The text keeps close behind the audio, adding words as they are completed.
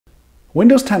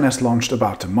Windows 10s launched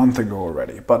about a month ago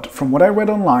already, but from what I read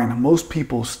online, most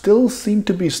people still seem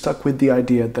to be stuck with the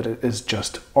idea that it is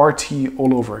just RT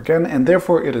all over again and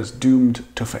therefore it is doomed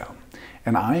to fail.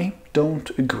 And I don't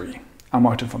agree. I'm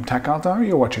Martin from TechAltar,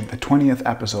 you're watching the 20th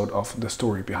episode of the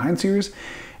Story Behind series,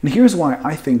 and here's why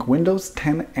I think Windows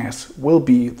 10s will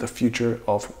be the future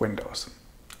of Windows.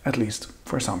 At least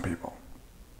for some people.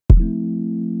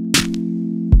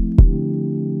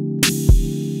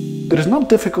 It is not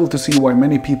difficult to see why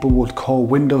many people would call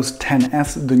Windows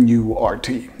 10s the new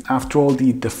RT. After all,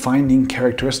 the defining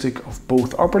characteristic of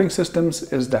both operating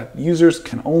systems is that users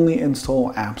can only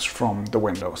install apps from the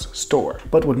Windows Store.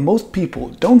 But what most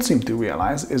people don't seem to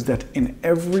realize is that in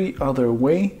every other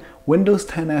way, Windows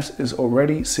 10s is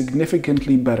already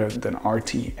significantly better than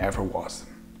RT ever was.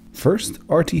 First,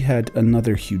 RT had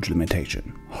another huge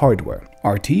limitation: hardware.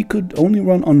 RT could only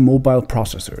run on mobile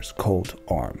processors called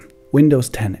ARM. Windows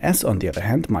 10s, on the other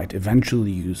hand, might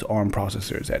eventually use ARM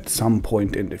processors at some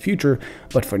point in the future,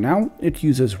 but for now it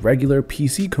uses regular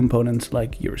PC components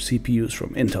like your CPUs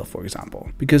from Intel, for example.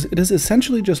 Because it is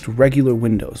essentially just regular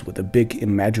Windows with a big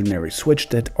imaginary switch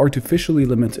that artificially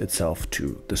limits itself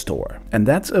to the store. And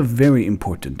that's a very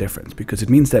important difference, because it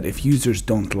means that if users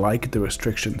don't like the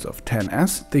restrictions of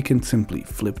 10s, they can simply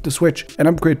flip the switch and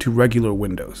upgrade to regular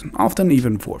Windows, often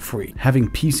even for free.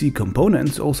 Having PC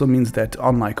components also means that,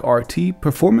 unlike RT,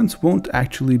 performance won't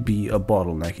actually be a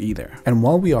bottleneck either. And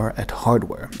while we are at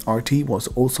hardware, RT was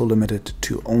also limited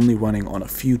to only running on a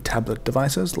few tablet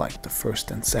devices like the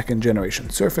first and second generation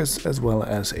Surface, as well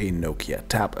as a Nokia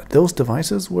tablet. Those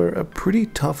devices were a pretty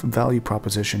tough value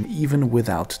proposition even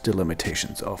without the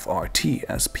limitations of RT,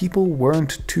 as people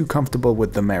weren't too comfortable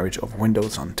with the marriage of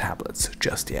Windows on tablets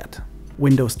just yet.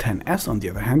 Windows 10s, on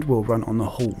the other hand, will run on a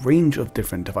whole range of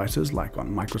different devices, like on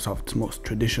Microsoft's most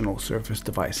traditional Surface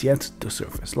device yet, the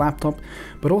Surface Laptop,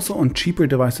 but also on cheaper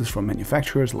devices from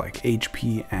manufacturers like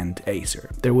HP and Acer.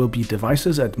 There will be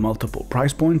devices at multiple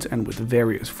price points and with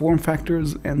various form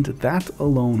factors, and that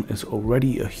alone is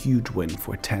already a huge win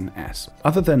for 10s.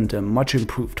 Other than the much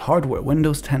improved hardware,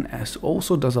 Windows 10s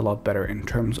also does a lot better in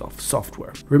terms of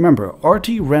software. Remember,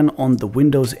 RT ran on the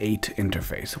Windows 8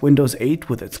 interface. Windows 8,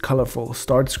 with its colorful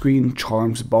start screen,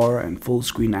 charms bar, and full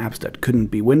screen apps that couldn't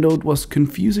be windowed, was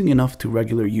confusing enough to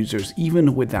regular users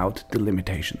even without the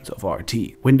limitations of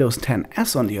RT. Windows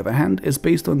 10s, on the other hand, is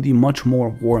based on the much more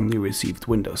warmly received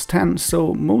Windows 10,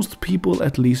 so most people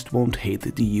at least won't hate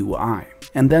the UI.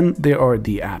 And then there are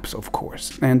the apps, of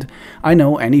course. And I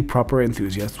know any proper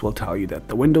enthusiast will tell you that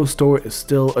the Windows Store is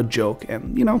still a joke,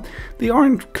 and you know, they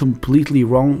aren't completely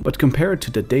wrong, but compared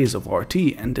to the days of RT,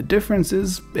 and the difference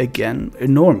is, again,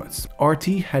 enormous. RT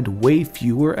had way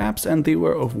fewer apps and they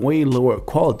were of way lower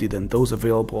quality than those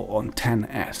available on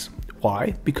 10s.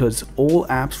 Why? Because all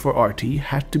apps for RT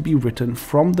had to be written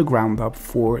from the ground up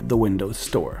for the Windows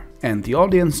Store. And the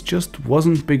audience just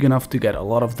wasn't big enough to get a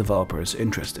lot of developers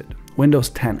interested. Windows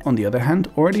 10, on the other hand,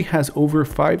 already has over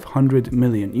 500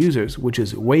 million users, which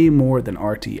is way more than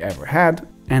RT ever had,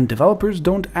 and developers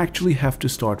don't actually have to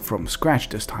start from scratch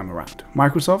this time around.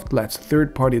 Microsoft lets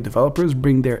third-party developers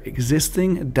bring their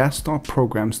existing desktop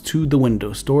programs to the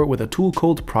Windows Store with a tool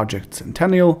called Project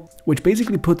Centennial, which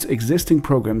basically puts existing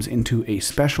programs into a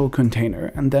special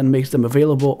container and then makes them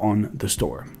available on the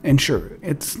store. And sure,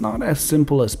 it's not as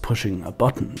simple as pushing a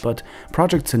button, but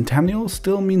Project Centennial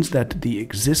still means that the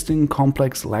existing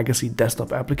complex legacy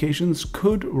desktop applications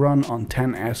could run on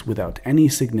 10s without any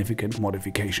significant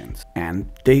modifications. And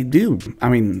they do. I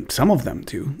mean, some of them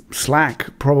do.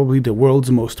 Slack, probably the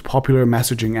world's most popular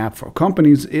messaging app for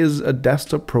companies, is a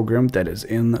desktop program that is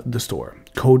in the store.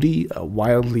 Kodi, a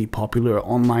wildly popular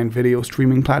online video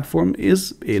streaming platform,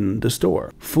 is in the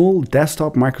store. Full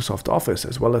desktop Microsoft Office,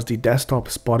 as well as the desktop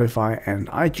Spotify and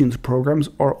iTunes programs,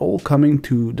 are all coming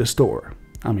to the store.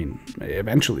 I mean,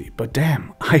 eventually, but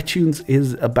damn, iTunes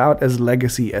is about as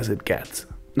legacy as it gets.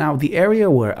 Now, the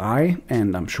area where I,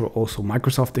 and I'm sure also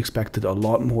Microsoft, expected a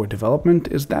lot more development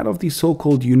is that of the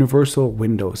so-called Universal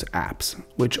Windows apps,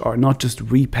 which are not just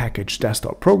repackaged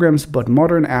desktop programs, but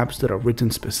modern apps that are written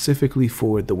specifically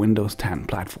for the Windows 10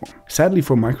 platform. Sadly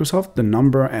for Microsoft, the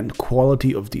number and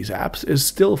quality of these apps is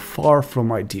still far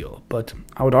from ideal, but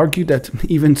I would argue that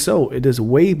even so, it is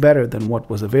way better than what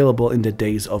was available in the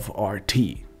days of RT.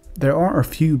 There are a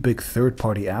few big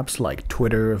third-party apps like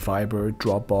Twitter, Viber,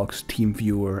 Dropbox,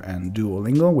 TeamViewer, and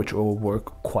Duolingo, which all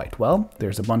work quite well.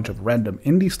 There's a bunch of random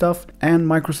indie stuff, and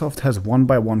Microsoft has one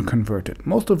by one converted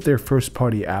most of their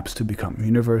first-party apps to become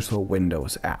Universal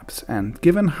Windows apps. And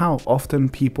given how often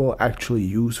people actually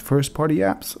use first-party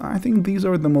apps, I think these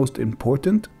are the most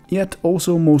important, yet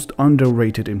also most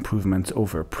underrated improvements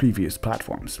over previous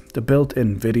platforms. The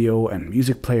built-in video and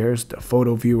music players, the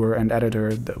photo viewer and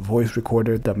editor, the voice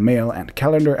recorder, the mail and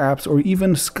calendar apps, or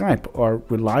even Skype are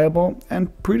reliable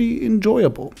and pretty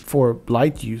enjoyable. For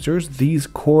light users, these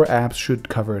core apps should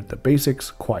cover the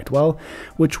basics quite well,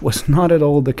 which was not at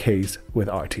all the case with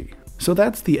RT. So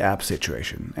that's the app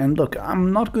situation, and look,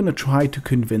 I'm not going to try to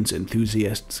convince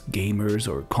enthusiasts,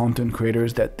 gamers, or content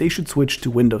creators that they should switch to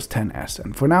Windows 10s,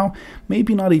 and for now,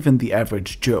 maybe not even the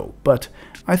average Joe, but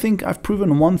I think I've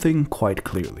proven one thing quite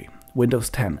clearly.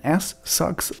 Windows 10s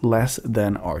sucks less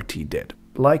than RT did.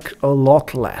 Like, a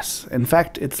lot less. In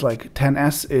fact, it's like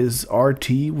 10s is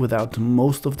RT without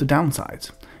most of the downsides.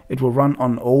 It will run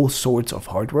on all sorts of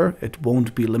hardware, it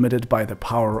won't be limited by the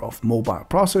power of mobile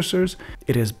processors,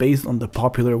 it is based on the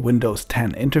popular Windows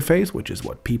 10 interface, which is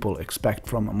what people expect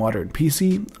from a modern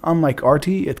PC. Unlike RT,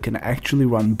 it can actually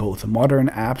run both modern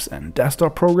apps and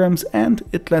desktop programs, and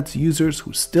it lets users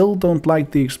who still don't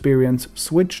like the experience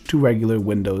switch to regular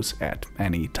Windows at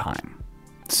any time.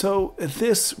 So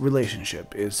this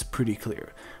relationship is pretty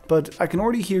clear, but I can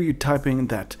already hear you typing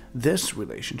that this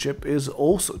relationship is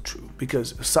also true,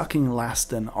 because sucking less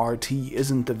than RT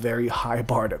isn't a very high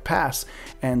bar to pass,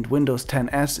 and Windows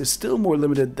 10s is still more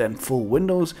limited than full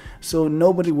Windows, so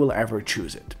nobody will ever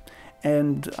choose it.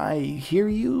 And I hear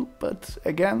you, but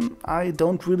again, I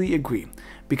don't really agree,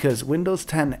 because Windows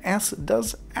 10s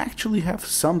does actually have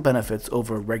some benefits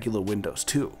over regular Windows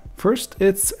too. First,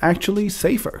 it's actually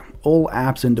safer. All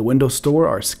apps in the Windows Store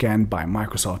are scanned by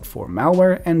Microsoft for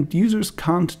malware, and users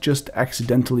can't just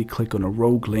accidentally click on a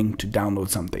rogue link to download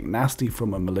something nasty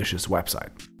from a malicious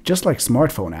website. Just like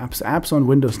smartphone apps, apps on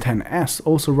Windows 10s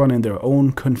also run in their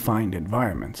own confined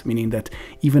environment, meaning that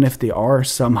even if they are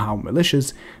somehow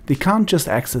malicious, they can't just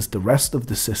access the rest of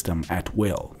the system at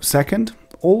will. Second,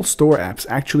 all store apps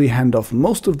actually hand off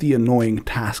most of the annoying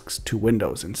tasks to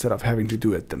Windows instead of having to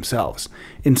do it themselves.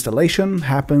 Installation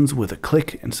happens with a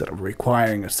click instead of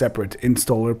requiring a separate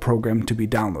installer program to be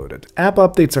downloaded. App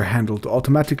updates are handled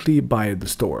automatically by the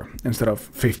store, instead of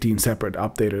 15 separate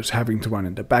updaters having to run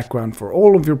in the background for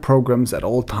all of your programs at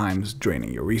all times,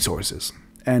 draining your resources.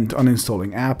 And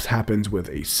uninstalling apps happens with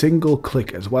a single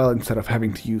click as well, instead of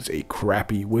having to use a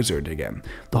crappy wizard again.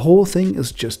 The whole thing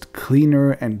is just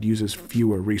cleaner and uses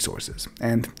fewer resources.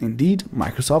 And indeed,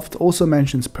 Microsoft also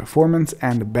mentions performance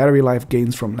and battery life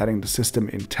gains from letting the system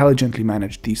intelligently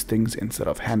manage these things instead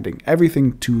of handing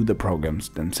everything to the programs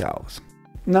themselves.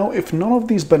 Now, if none of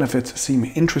these benefits seem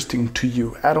interesting to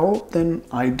you at all, then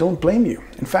I don't blame you.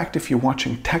 In fact, if you're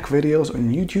watching tech videos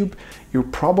on YouTube, you're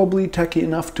probably techy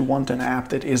enough to want an app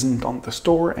that isn't on the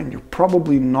store, and you're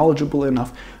probably knowledgeable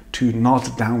enough to not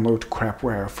download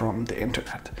crapware from the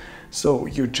internet. So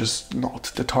you're just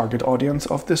not the target audience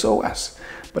of this OS.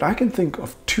 But I can think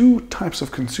of two types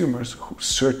of consumers who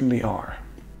certainly are.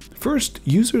 First,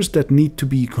 users that need to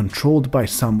be controlled by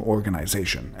some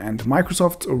organization, and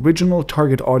Microsoft's original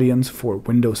target audience for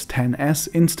Windows 10s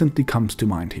instantly comes to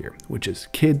mind here, which is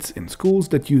kids in schools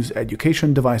that use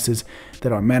education devices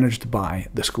that are managed by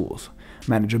the schools.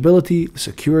 Manageability,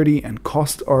 security, and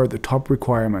cost are the top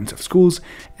requirements of schools,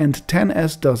 and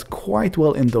 10s does quite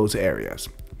well in those areas.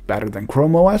 Better than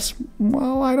Chrome OS?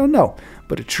 Well, I don't know,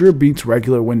 but it sure beats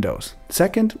regular Windows.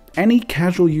 Second, any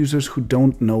casual users who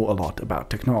don't know a lot about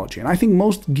technology, and I think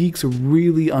most geeks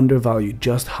really undervalue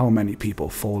just how many people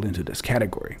fall into this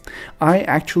category. I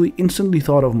actually instantly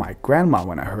thought of my grandma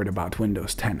when I heard about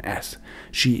Windows 10s.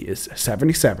 She is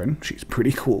 77, she's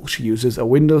pretty cool, she uses a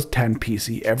Windows 10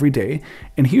 PC every day,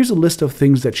 and here's a list of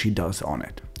things that she does on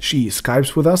it. She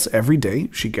Skypes with us every day,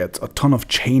 she gets a ton of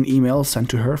chain emails sent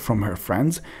to her from her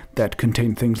friends that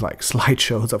contain things like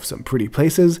slideshows of some pretty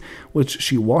places, which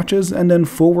she watches and then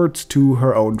forwards to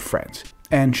her own friends.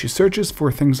 And she searches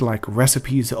for things like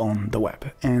recipes on the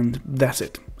web, and that's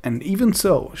it. And even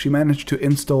so, she managed to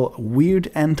install a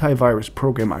weird antivirus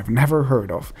program I've never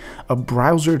heard of, a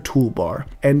browser toolbar,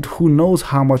 and who knows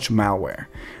how much malware.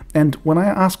 And when I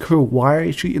ask her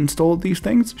why she installed these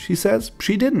things, she says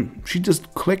she didn't. She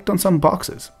just clicked on some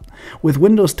boxes. With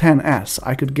Windows 10s,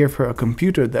 I could give her a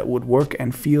computer that would work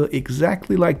and feel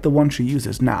exactly like the one she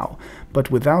uses now, but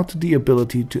without the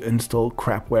ability to install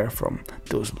crapware from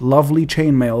those lovely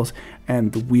chainmails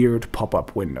and the weird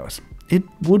pop-up windows. It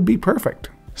would be perfect.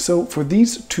 So for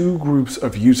these two groups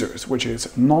of users, which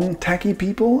is non-techie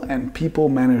people and people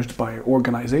managed by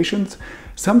organizations,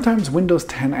 sometimes Windows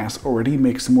 10s already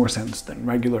makes more sense than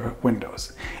regular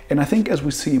Windows. And I think as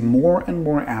we see more and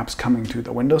more apps coming to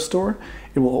the Windows Store,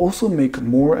 it will also make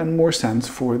more and more sense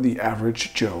for the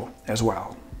average Joe as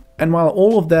well. And while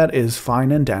all of that is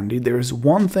fine and dandy, there is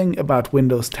one thing about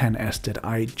Windows 10s that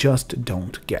I just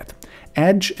don't get.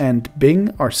 Edge and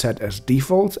Bing are set as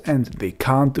defaults and they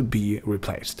can't be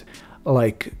replaced.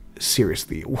 Like,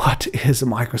 seriously, what is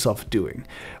Microsoft doing?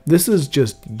 This is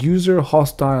just user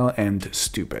hostile and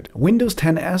stupid. Windows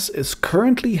 10s is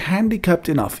currently handicapped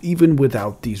enough even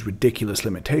without these ridiculous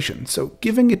limitations, so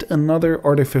giving it another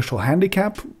artificial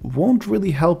handicap won't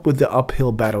really help with the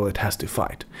uphill battle it has to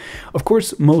fight. Of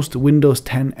course, most Windows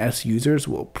 10s users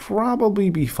will probably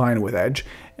be fine with Edge,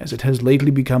 as it has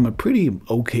lately become a pretty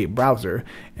okay browser,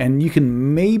 and you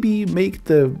can maybe make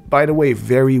the, by the way,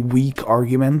 very weak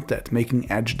argument that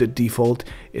making Edge the default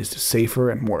is safer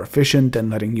and more efficient than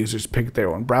letting users pick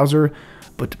their own browser,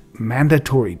 but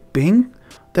mandatory Bing?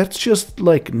 That's just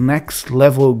like next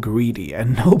level greedy,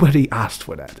 and nobody asked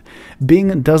for that.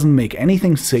 Bing doesn't make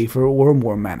anything safer or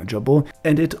more manageable,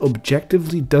 and it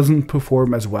objectively doesn't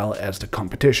perform as well as the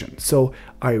competition. So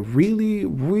I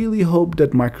really hope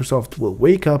that Microsoft will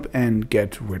wake up and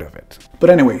get rid of it. But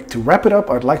anyway, to wrap it up,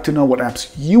 I'd like to know what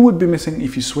apps you would be missing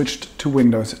if you switched to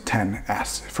Windows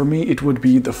 10s. For me, it would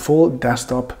be the full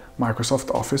desktop Microsoft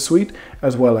Office suite,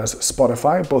 as well as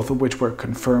Spotify, both of which were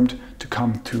confirmed to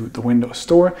come to the Windows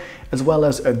Store, as well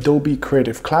as Adobe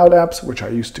Creative Cloud apps, which I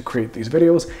used to create these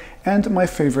videos, and my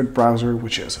favorite browser,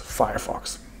 which is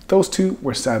Firefox. Those two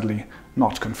were sadly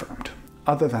not confirmed.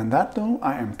 Other than that though,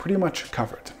 I am pretty much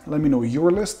covered. Let me know your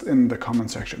list in the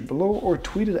comment section below or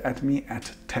tweet it at me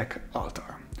at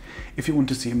TechAltar. If you want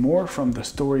to see more from the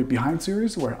Story Behind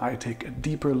series, where I take a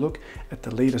deeper look at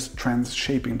the latest trends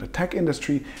shaping the tech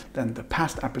industry, then the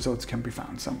past episodes can be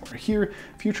found somewhere here.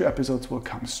 Future episodes will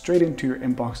come straight into your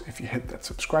inbox if you hit that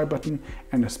subscribe button,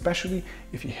 and especially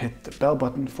if you hit the bell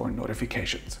button for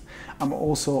notifications. I'm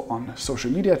also on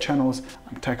social media channels.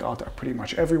 I'm TechAltar pretty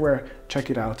much everywhere. Check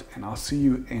it out, and I'll see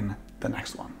you in the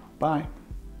next one. Bye!